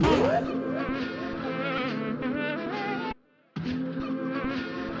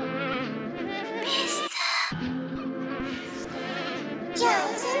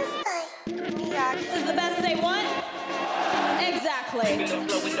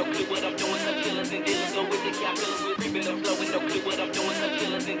with no clue what I'm doing. Cause killers and dealers go with the cap. Killers with creeping the flow with no clue what I'm doing. Cause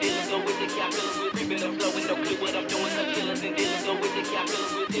killers and dealers go with the cap. Killers with creeping the flow with no clue what I'm doing. Cause killers and dealers go with the cap.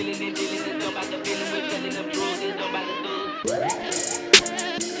 Killers with dealing and dealing. It's done by the feeling. We're selling them drugs. It's done by the thugs.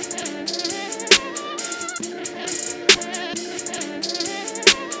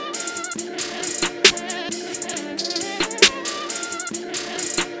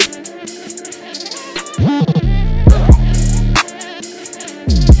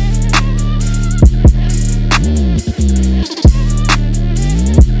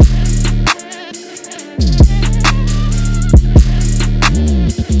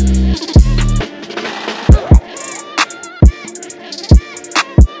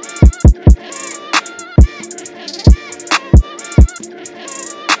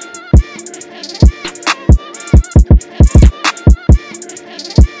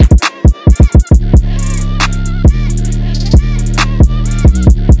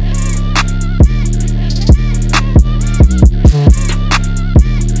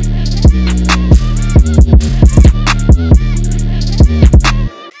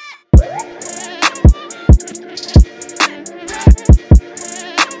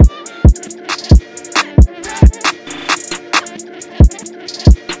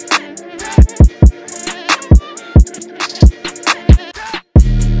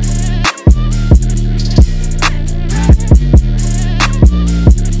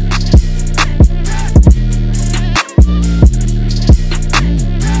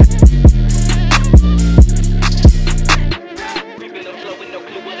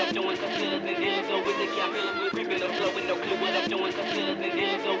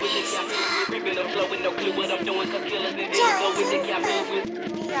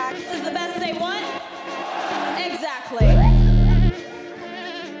 This is the best, say what?